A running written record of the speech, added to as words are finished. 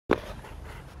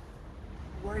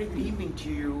very good evening to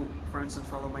you, friends and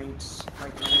fellow mates.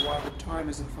 While the time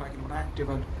is in fact active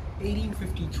at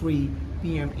 18:53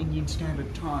 p.m. Indian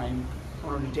Standard Time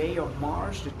on the day of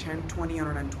March the 10th,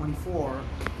 2024.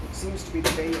 It seems to be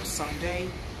the day of Sunday.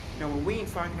 Now, we in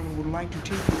fact would like to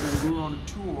take you and go on a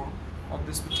tour of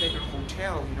this particular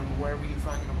hotel. Where we in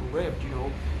fact lived.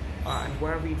 And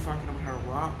where we in fact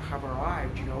have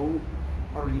arrived. On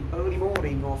the early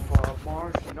morning of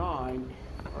March 9,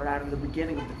 or at the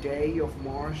beginning of the day of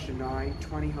March 9,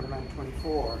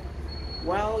 2024.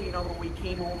 Well, when we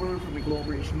came over from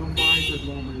agglomeration Mumbai to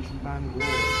agglomeration Bangalore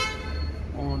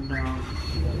on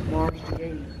March the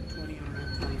 8th,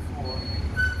 2024,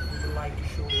 we would like to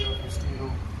show you just,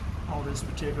 how this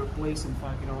particular place, in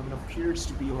fact, it appears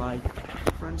to be like.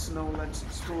 Friends, let's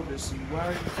explore this and where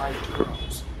in fact.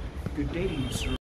 Good day to you, sir.